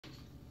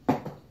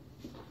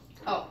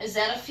Oh, is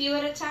that a few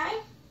at a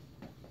time?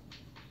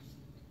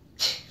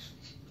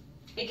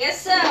 I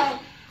guess so.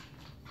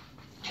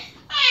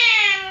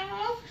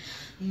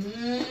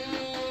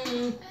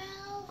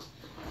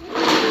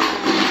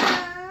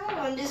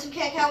 Want to do some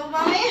cat cow with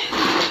mommy?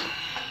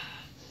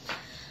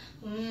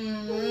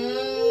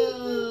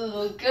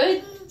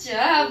 Good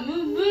job.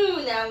 Moo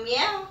moo. Now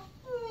meow.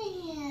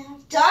 Meow.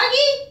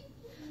 Doggy?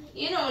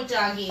 You know what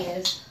doggy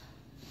is.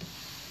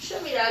 Show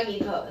me doggy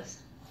pose.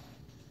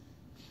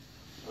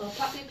 Little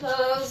puppy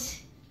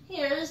pose.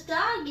 Here's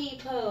doggy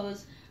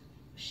pose.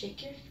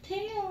 Shake your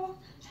tail.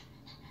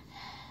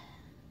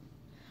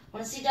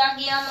 Want to see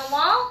doggy on the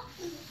wall?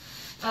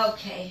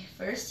 Okay,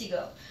 first you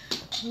go,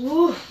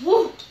 woo,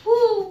 woo,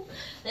 woo.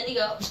 Then you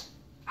go,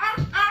 ah,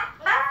 ah,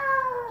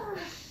 ah.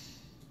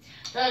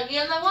 Doggy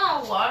on the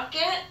wall, walk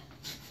it.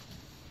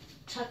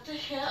 Tuck the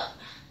hip.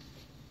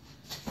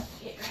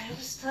 Get your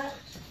hips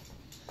tucked.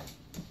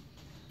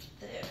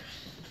 There.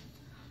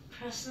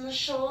 Pressing the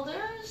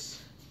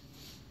shoulders.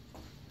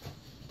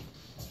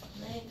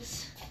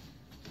 Legs.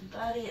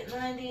 Body at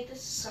 90. This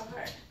is so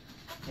hard.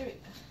 Here we go.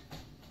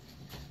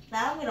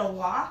 Now I'm going to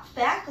walk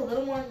back a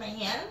little more with my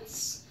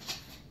hands.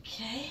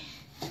 Okay.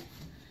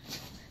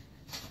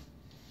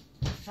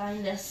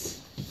 Find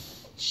this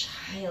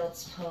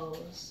child's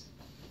pose.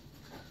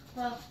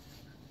 Well,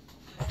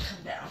 I'm going to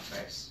come down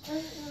first.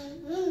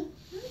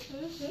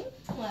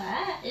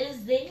 What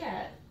is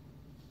that?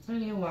 Are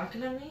you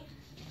walking on me?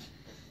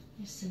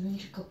 Your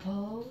symmetrical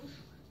pose.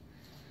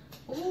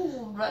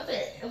 Ooh, rub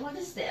it. What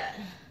is that?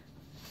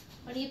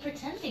 What are you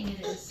pretending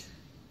it is?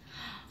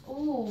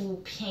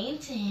 Ooh,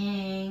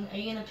 painting. Are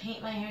you going to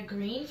paint my hair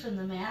green from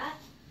the mat?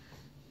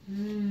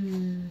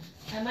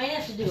 I might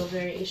have to do a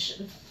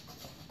variation.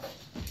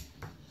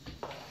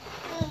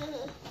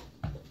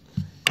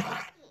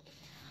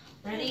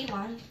 Ready?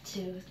 1,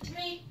 2,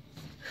 3.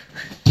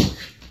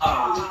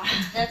 Oh,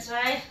 that's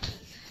right.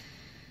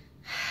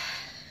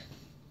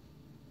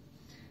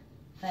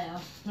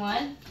 Fail.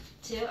 1,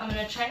 2. I'm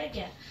going to try it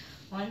again.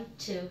 1,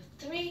 2,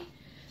 3.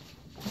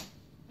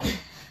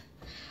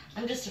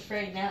 I'm just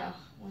afraid now.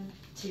 1,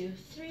 2,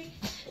 3.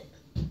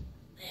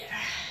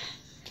 There.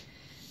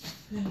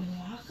 Then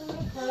walk a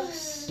little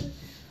close.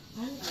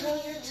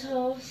 Uncurl your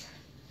toes.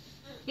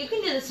 You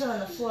can do this one on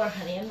the floor,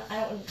 honey. I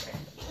don't want to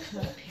come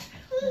up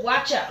here.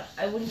 Watch out.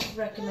 I wouldn't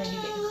recommend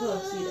you getting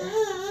close either.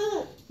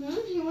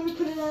 You want to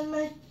put it on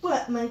my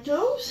what? My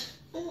toes?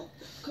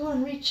 Go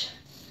on, reach.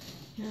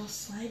 Here, I'll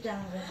slide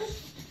down a bit.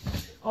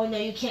 Oh no,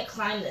 you can't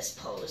climb this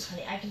pose,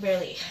 honey. I can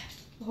barely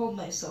hold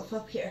myself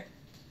up here.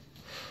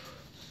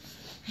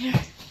 Here.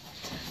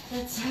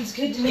 That sounds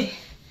good to me.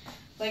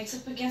 Legs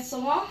up against the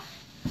wall.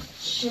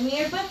 Shimmy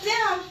your butt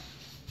down.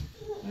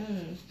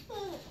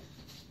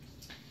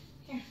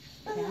 Here,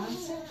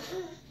 balance it.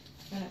 You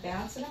want to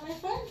balance it on my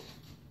foot?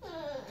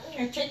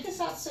 Here, take this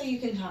out so you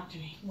can talk to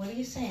me. What are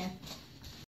you saying?